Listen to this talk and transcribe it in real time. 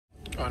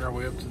On our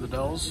way up to the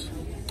Dells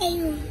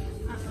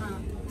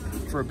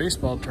for a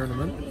baseball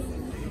tournament.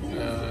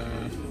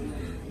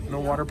 No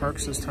water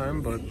parks this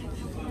time, but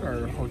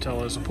our hotel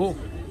has a pool.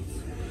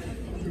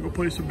 We'll go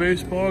play some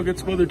baseball, get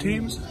some other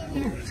teams.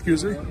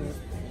 Excuse me.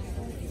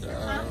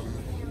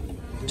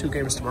 2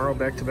 games tomorrow,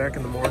 back-to-back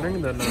in the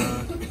morning. Then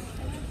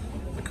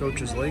the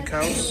coach's lake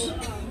house,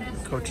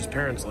 coach's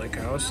parents' lake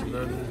house, and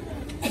then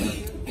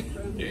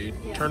a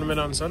tournament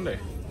on Sunday.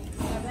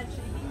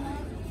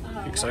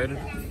 Excited?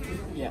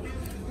 Yeah.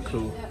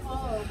 Cool.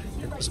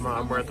 With his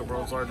mom, we're at the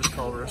world's largest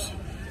Culver's.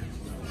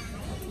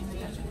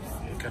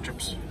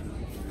 Ketchups.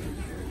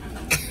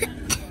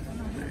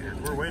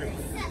 And we're waiting.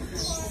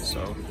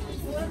 So,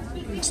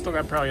 still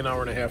got probably an hour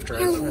and a half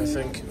drive, I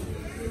think.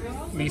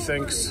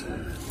 Methinks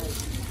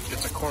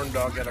it's a corn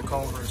dog at a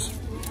Culver's.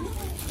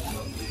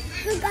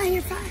 Who got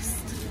here first?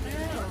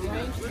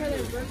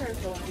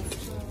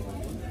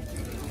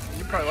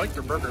 You probably like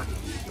their burger.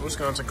 The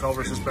Wisconsin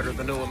Culver's is better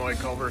than Illinois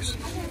Culver's.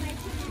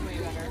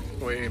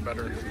 Way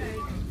better.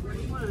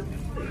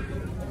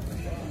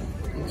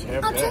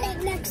 I'll try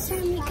it next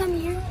time we come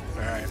here.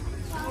 Alright.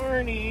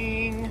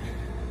 Morning.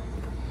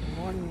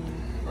 Morning.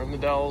 We're in the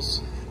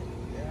Dells.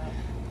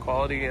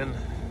 Quality Inn.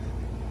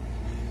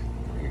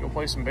 We're gonna go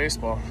play some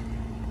baseball.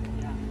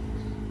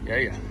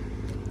 Yeah.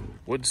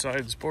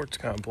 Woodside Sports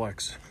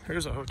Complex.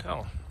 Here's a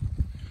hotel.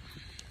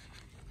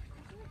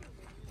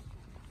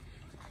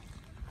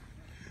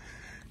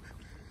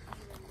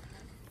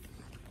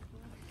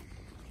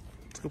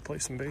 Let's go play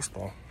some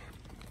baseball.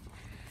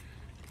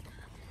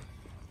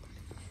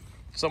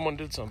 Someone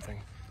did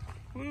something.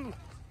 Woo.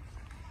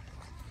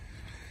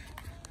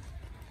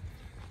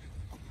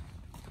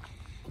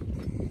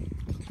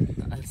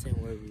 I'm saying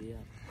where we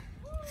at.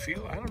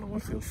 Field, I don't know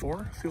what field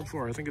 4? Field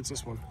 4, I think it's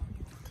this one.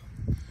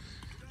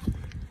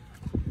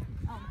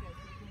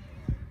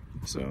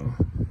 So,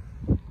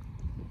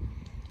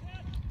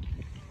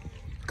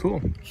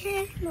 cool.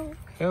 Hello.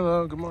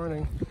 Hello, good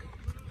morning.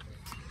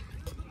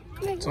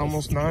 It's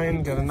almost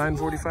 9, got a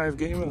 9:45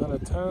 game and then a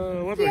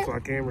 11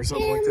 o'clock game or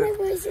something like My that.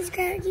 voice is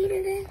cracking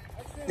today.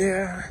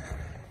 Yeah.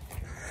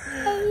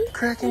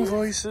 Cracking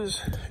voices.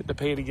 Had to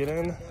pay to get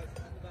in.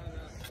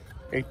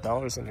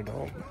 $8 an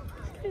adult.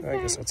 I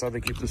guess that's how they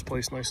keep this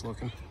place nice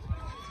looking.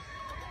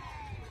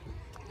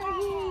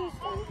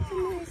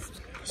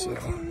 So,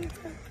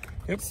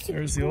 yep,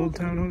 there's the Old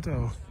Town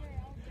Hotel.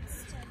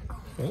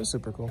 That is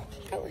super cool.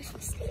 I wish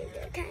we stayed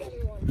there, okay?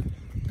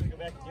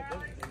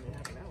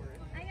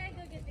 I gotta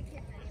go get the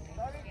kids.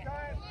 Starting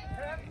time,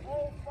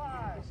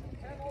 10:05.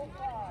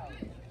 10:05.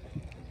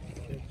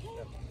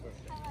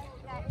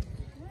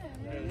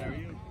 How are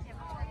you?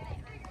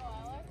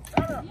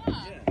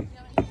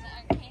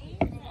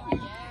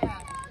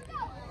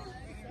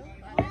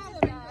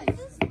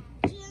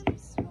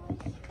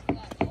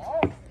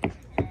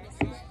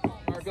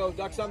 Marco,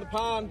 ducks on the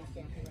pond.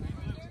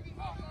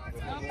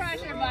 No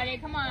pressure, buddy.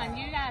 Come on,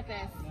 you got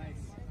this.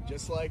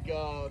 Just like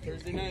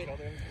Thursday night.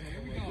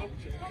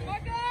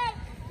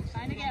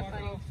 Trying to get,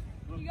 buddy. Here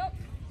you go.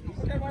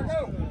 Okay,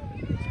 Marco.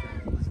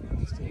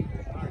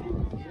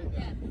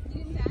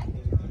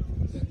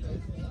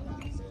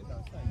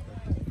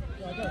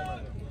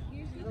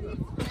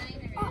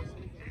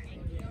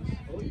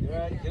 You're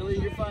right. Billy,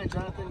 you're fine.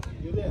 Jonathan.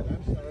 You did.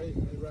 I'm sorry.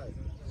 You're right.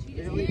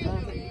 Billy,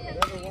 Jonathan,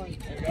 whatever one.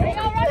 There you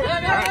go.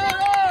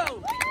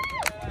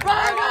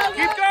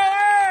 Keep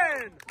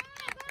going!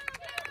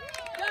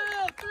 Go,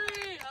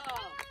 3.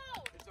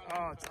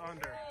 Oh, it's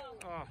under.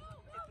 Oh.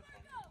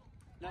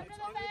 No, it's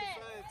under the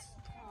fence.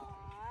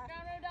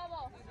 Counter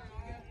double.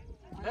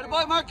 Atta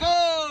boy, Marco! I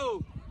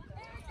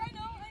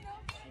know.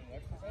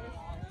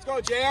 Let's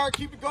go, JR.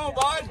 Keep it going,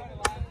 bud.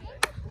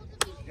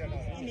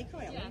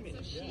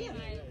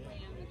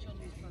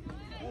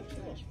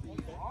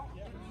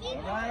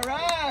 All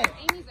right.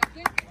 Amy's a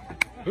good.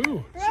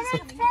 Ooh.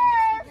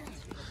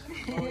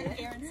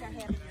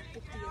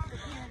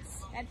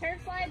 That turf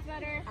slide's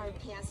better. Our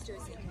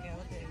pastors can go.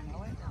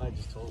 I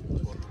just told him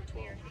 12.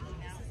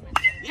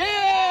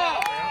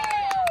 Yeah!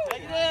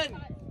 Take it in. Go,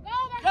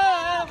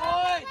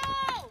 boy!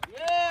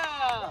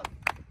 Yeah!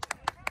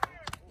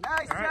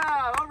 Nice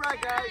job. All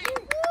right, guys.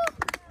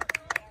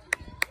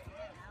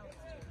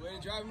 Way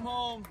to drive him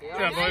home.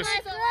 Yeah, boys.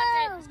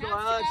 Let's go,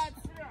 Alex.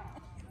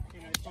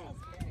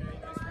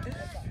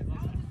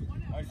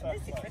 She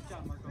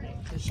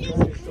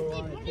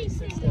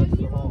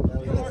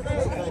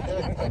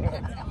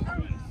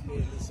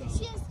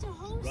has to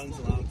host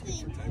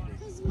everything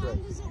because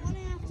Mom doesn't want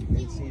to have to do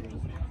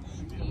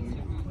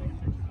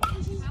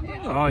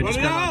Oh, I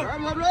just got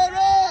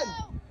Run!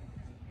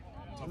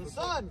 To the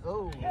sun.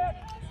 Oh.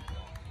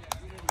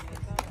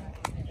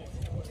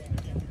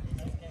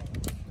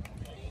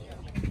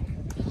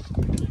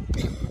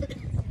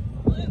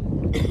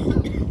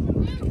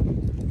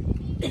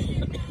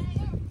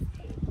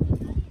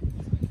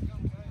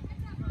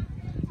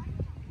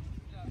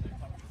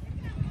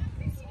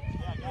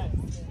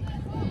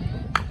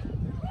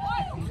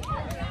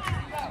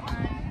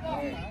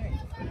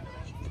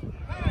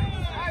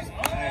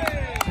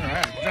 All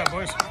right, good job,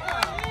 boys.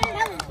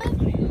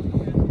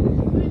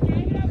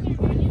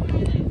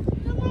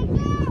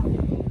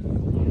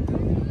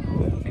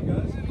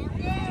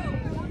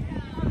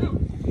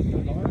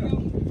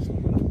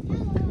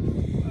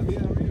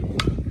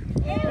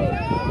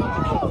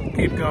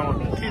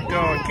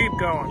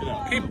 going.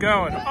 Keep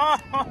going. Oh,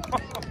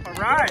 all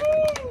right.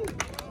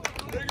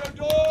 There you go,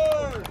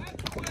 George.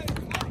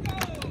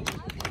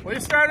 Well,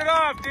 you started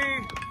off, D.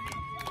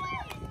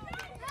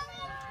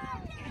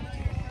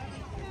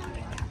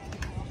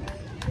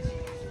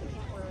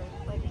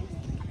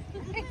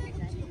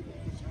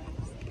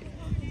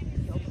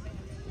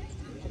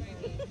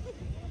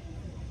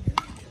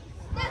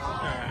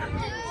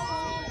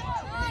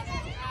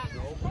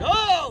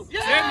 Go!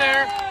 It's in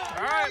there.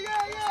 All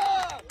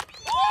right.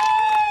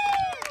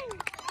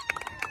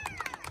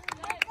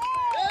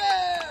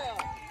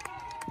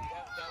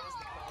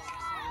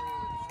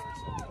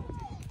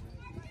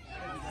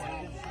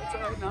 That's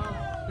all right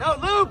now.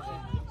 No, Luke!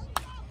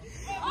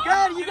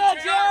 You got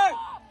it, Jared!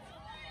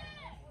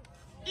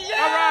 Yeah!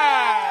 All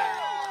right.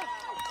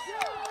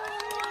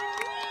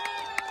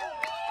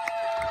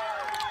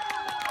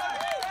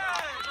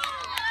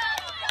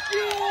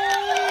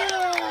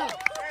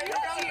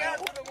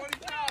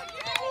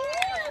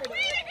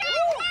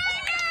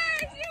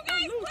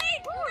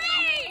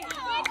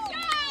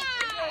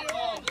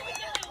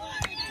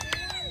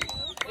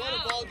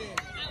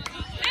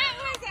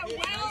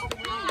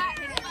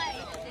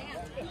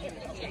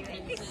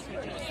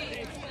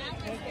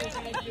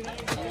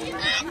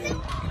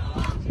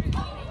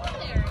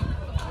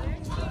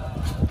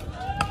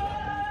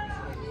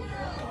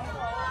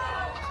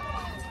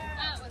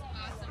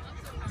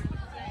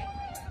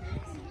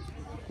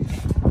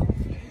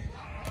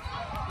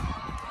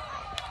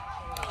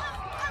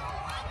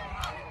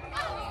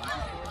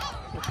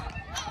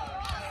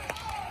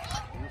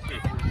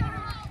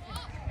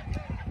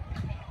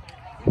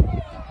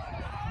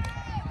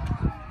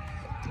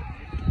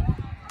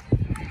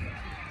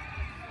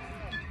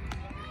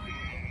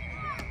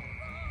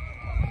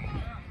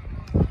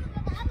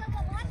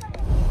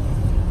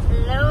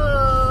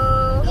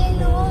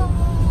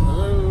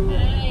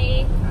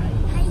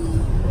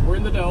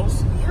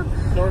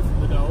 North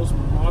of the Dells,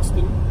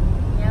 Austin.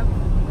 Yep.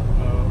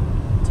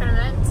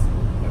 Tournament.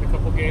 Had a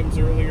couple games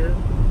earlier.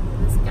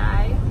 This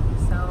guy.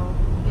 So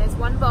you guys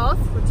won both,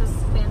 which is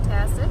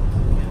fantastic.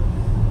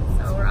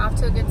 So we're off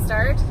to a good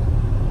start.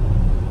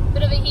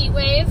 Bit of a heat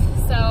wave,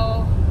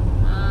 so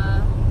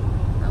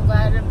I'm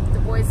glad the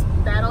boys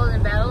battled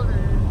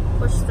and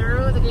pushed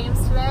through the games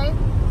today.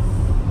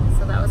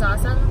 So that was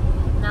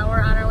awesome. Now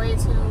we're on our way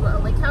to a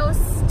lake house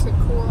to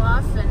cool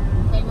off and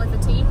hang with the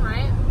team,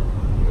 right?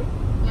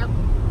 Yep.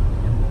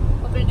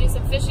 Hoping to do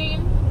some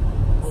fishing,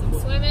 some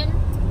swimming.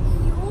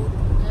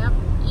 Yep.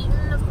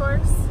 Eating, of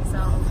course. So,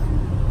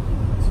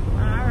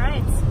 all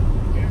right.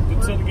 Yeah,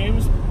 good set of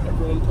games.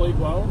 Everyone played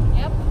well.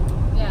 Yep.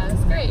 Yeah, it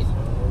was great.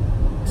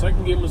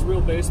 Second game was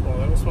real baseball.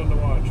 That was fun to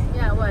watch.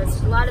 Yeah, it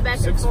was. A lot of back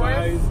and forth.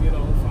 6-5,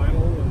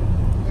 final. And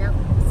Yep.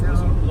 it wasn't a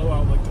So,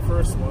 blowout like the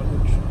first one,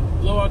 which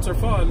blowouts are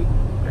fun.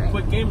 Right.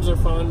 Quick games are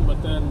fun,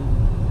 but then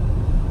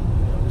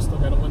we still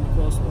got to win the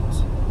close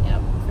ones.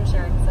 yep, for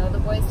sure. So the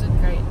boys did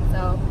great.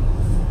 So,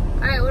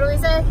 all right, what do we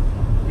say?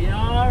 We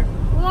are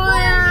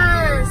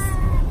Warriors!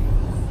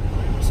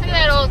 Look at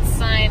that old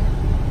sign.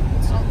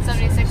 Old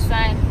 76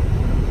 sign.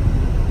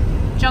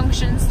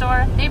 Junction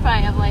store. They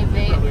probably have live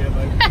bait. Probably had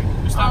live bait.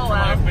 We stopped for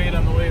wow. live bait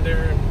on the way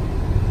there.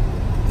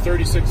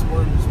 36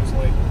 worms was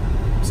like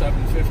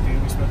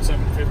 $7.50. We spent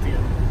 $7.50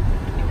 on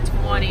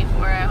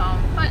 24 at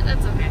home, but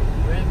that's okay.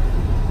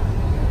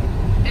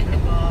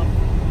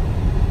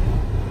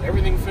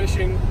 everything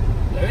fishing.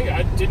 I think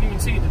I didn't even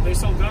see. Did they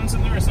sell guns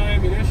in there or sell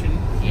ammunition?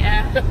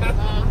 Yeah.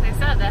 Well, they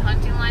said the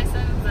hunting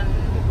license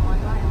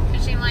and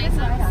fishing license.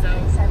 So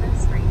See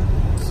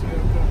how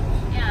it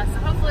goes. yeah. So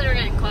hopefully we're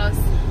getting close.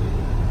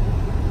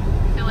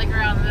 I feel like we're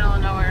out in the middle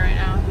of nowhere right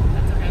now.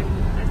 That's okay.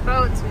 There's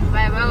boats. We can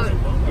buy a boat.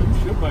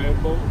 I should buy a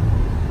boat.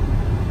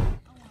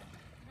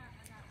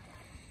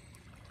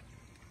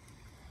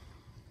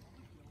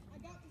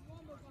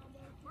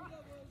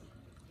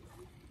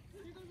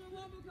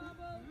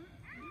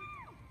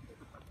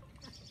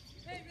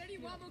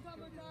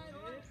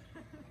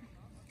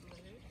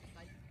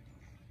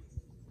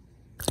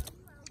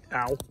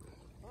 Ow.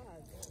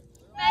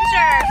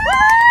 Adventure!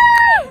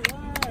 Woo!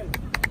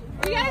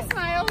 We gotta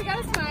smile. We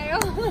gotta smile.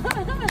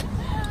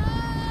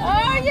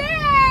 Oh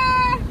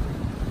yeah!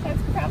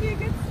 That's probably a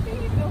good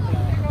speed. They'll think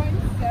they're going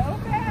so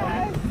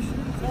fast.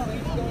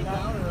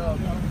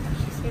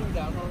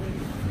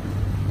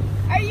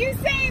 Are you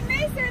saying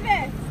this or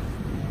this?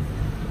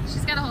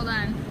 She's gotta hold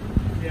on.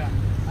 Yeah.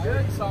 I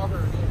already saw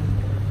her.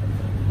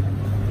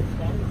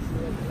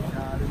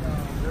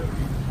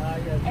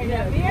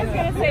 Mia's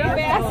gonna say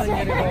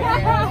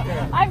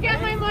faster. I've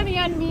got my money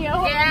on Mia.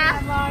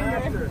 Yeah.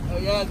 Longer. Oh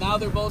yeah, now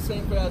they're both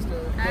saying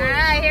faster.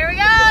 Alright, here we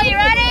go. You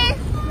ready?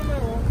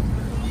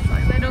 As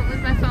long as I don't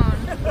lose my phone.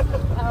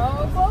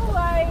 Oh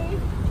boy.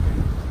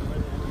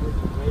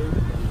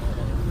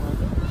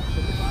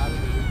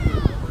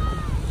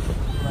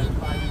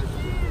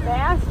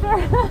 Faster?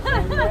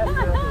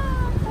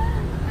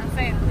 I'm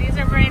saying, these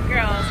are brave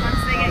girls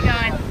once they get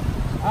going.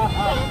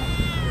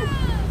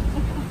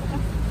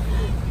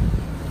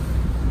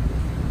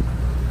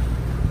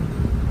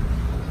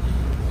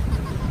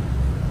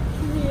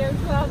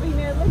 Mia's laughing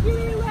there. Look at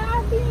you laughing.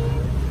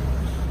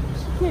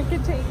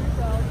 can't contain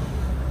yourself.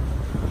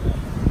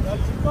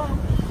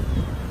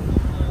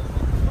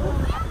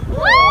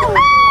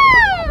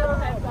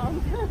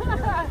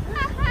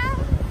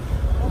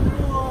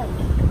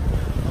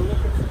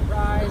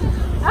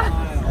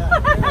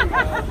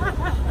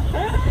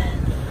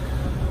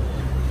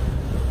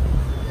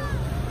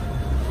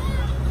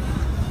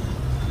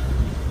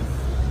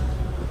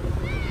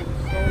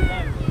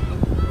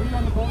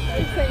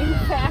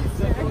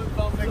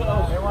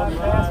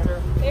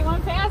 They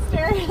went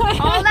faster.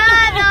 Hold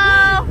on,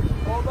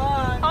 though. Hold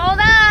on. Hold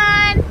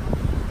on.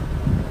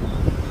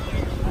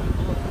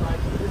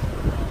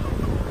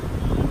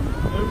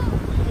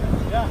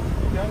 Yeah,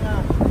 hang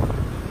on.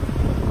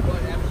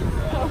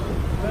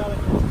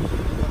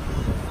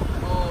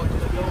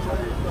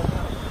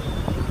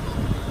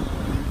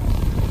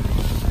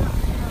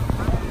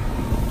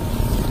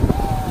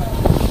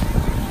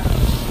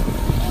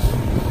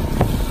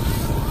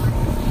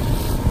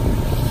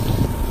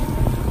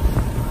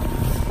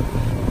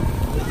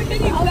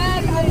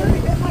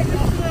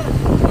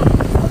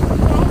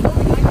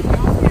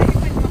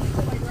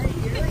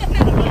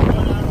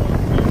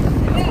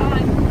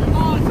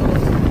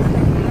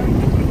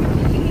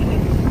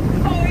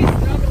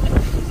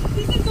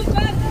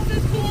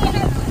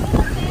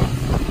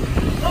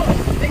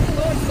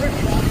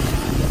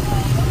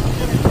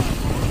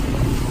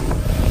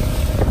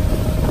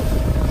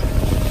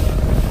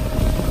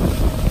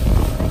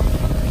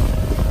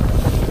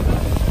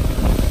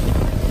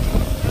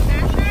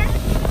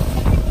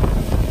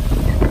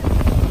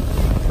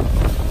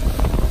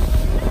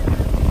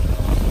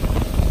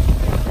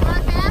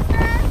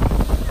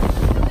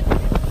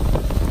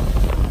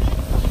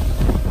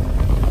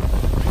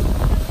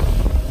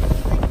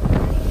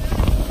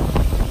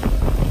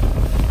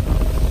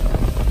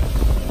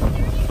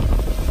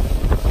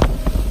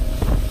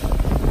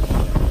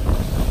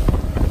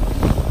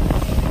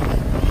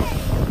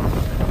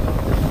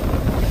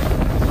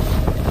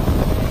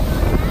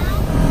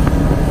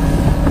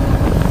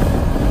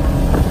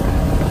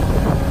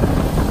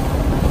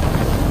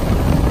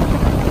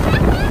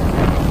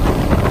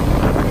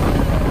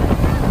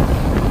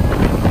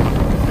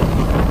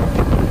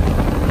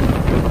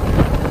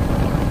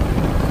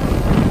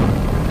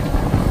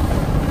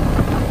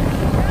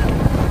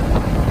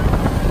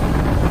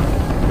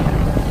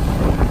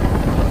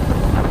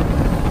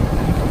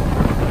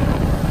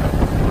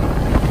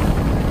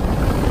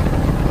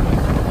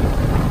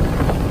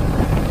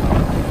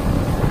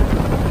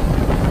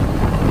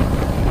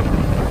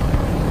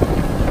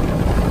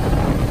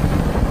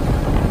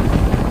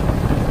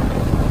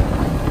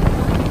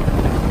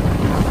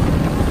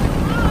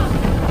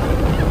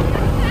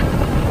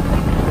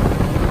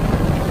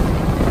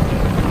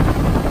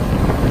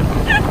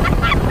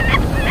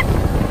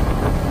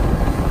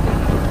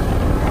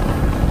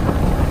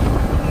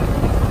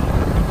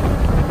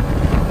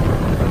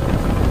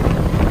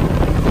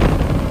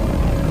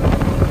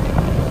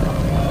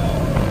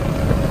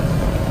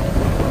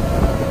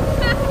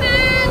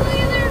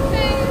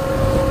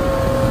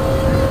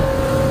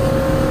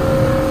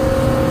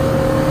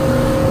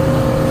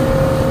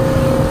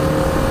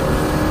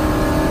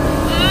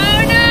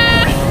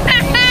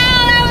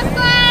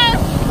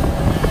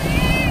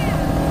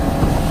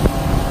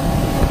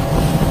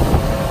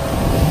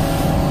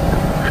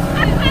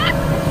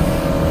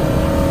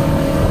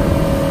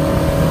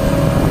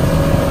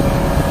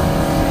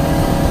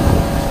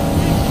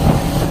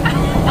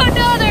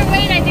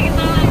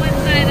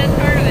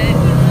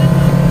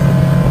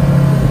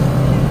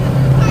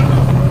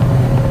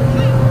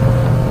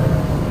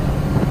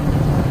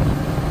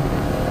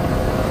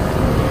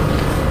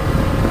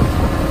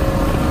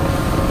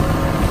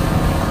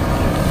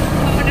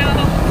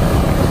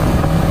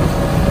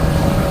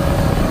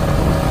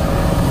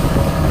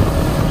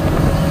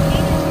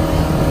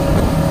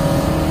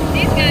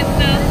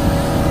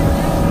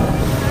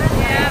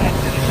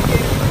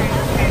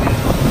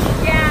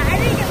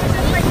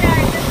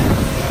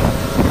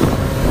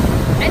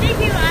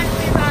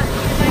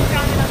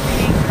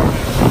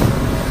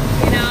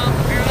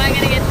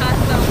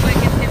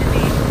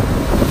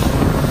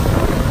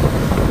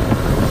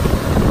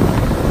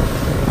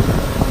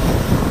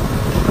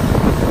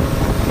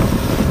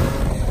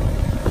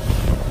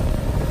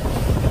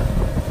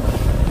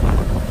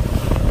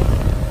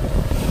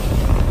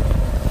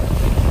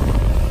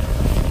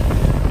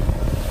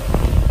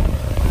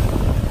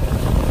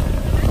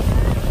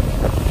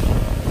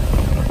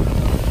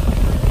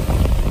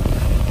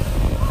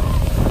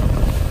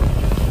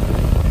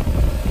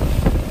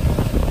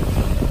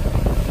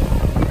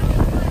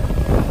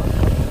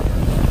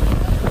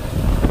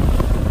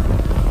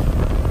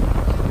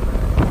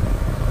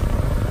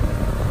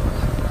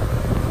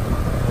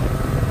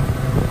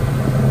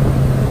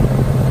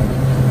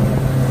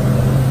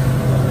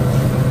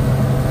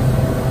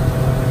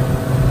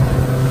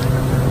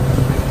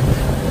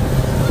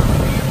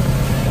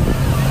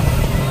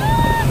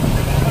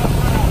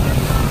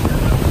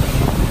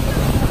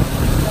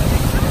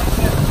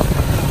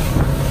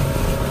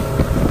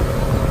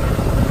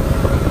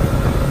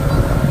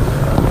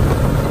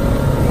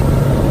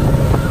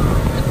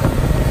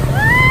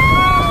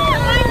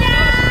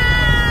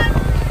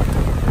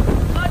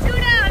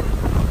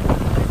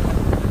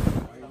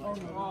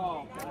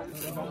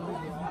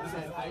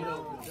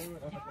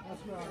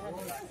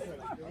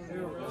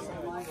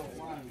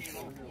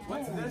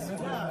 What's this?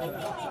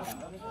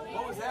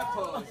 What was that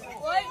pose?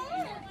 What?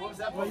 What was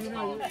that pose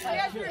called? I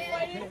got you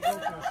fighting.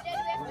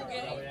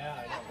 Oh,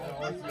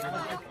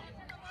 yeah.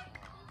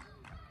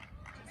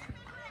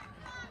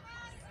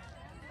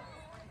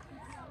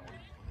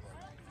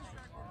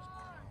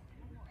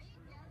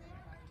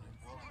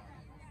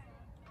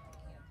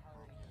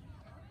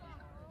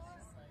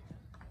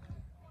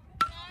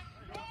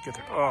 Get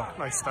there. Oh,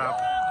 nice stop.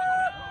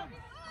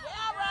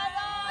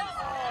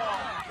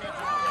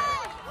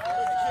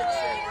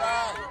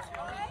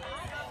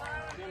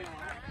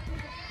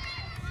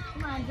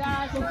 Come on,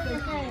 Josh. It's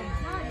the same.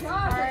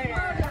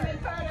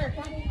 Harder.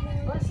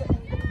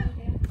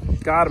 Listen.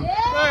 Got him.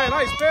 Hey,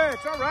 nice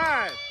pitch. All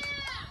right.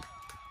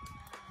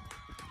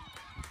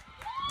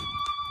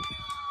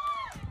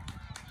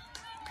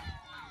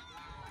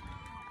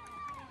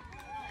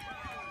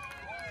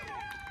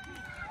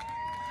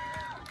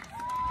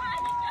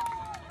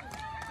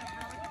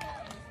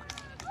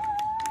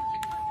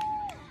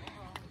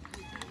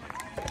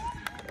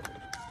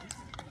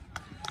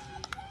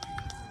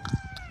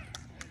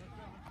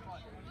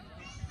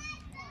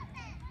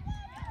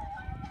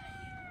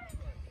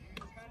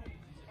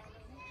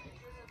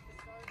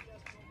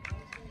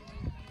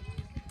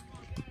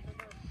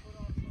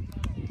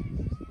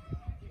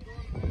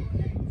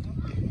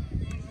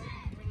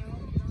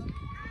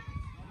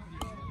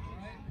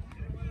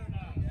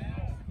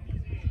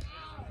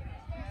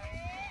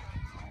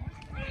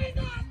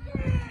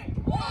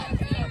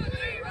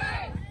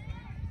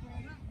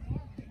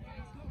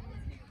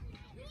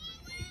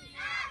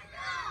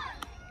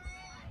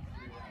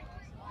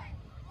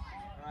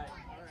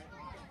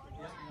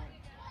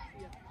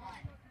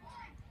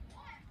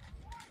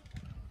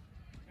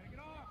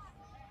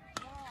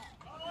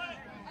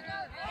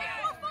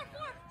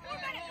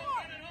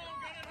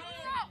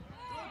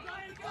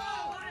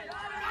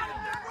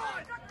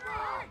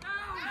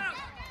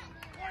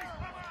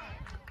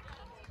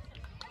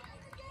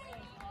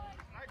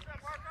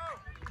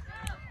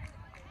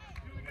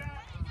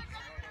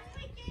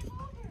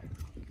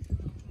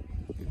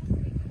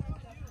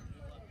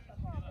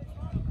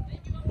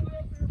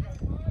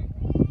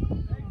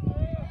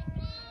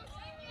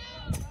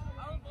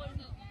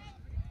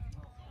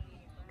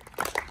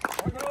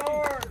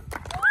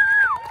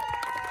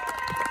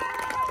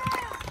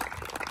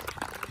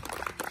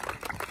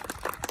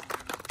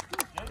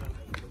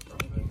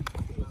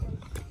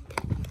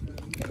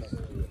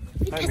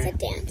 As a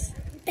dance.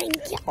 Thank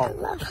you. I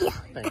love you.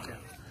 Thank you.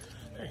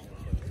 Hey,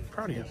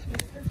 proud of you.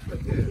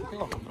 You're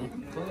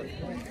welcome.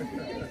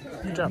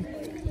 Good job.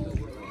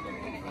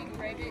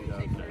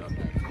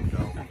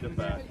 Get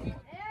back.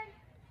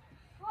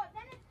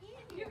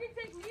 You can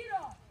take lead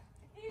off.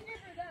 Easy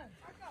for them.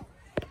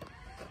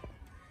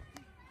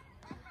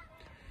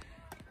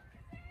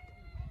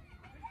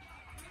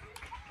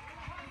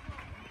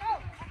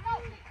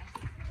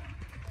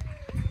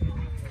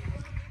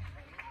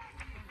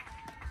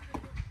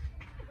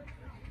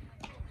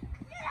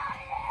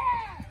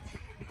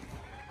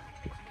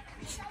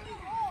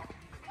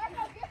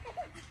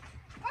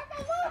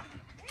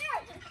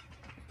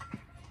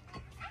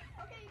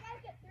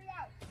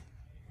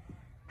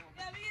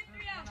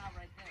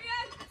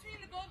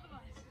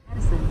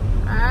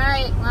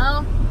 Alright,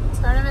 well,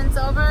 tournament's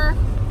over.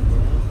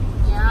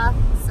 Yeah,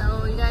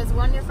 so you guys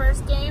won your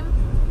first game.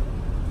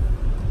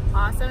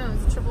 Awesome, it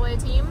was a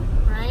AAA team,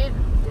 right?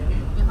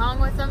 You hung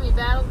with them, you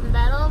battled and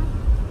battled,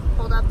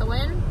 pulled out the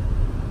win.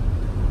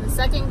 The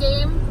second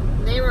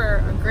game, they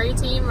were a great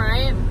team,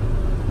 right?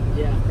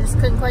 Yeah. Just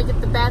couldn't quite get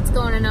the bats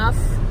going enough.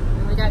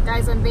 And we got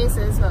guys on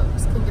bases, but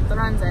just couldn't get the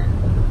runs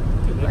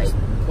in. They just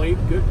played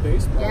good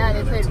baseball. Yeah,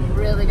 they played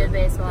really good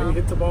baseball. They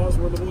hit the balls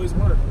where the boys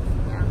weren't.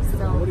 Yeah, so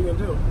What are you going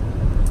to do?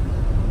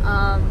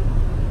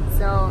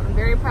 so I'm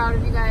very proud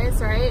of you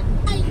guys, right?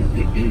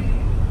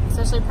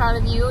 Especially proud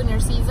of you and your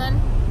season.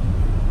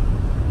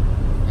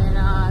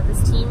 And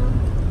this team,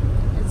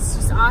 it's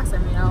just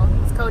awesome, you know.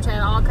 This coach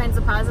had all kinds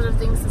of positive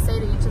things to say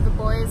to each of the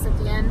boys at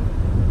the end,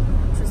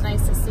 which was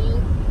nice to see.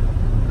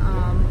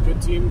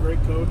 Good team,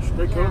 great coach,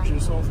 great Yeah.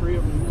 coaches, all three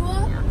of them.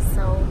 Yeah,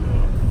 so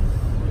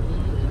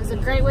it was a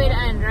great way to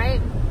end, right?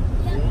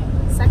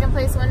 Second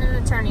place win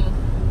in the tourney.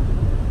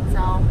 So,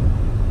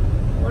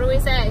 what do we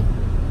say?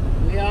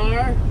 We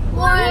are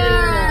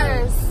Warriors!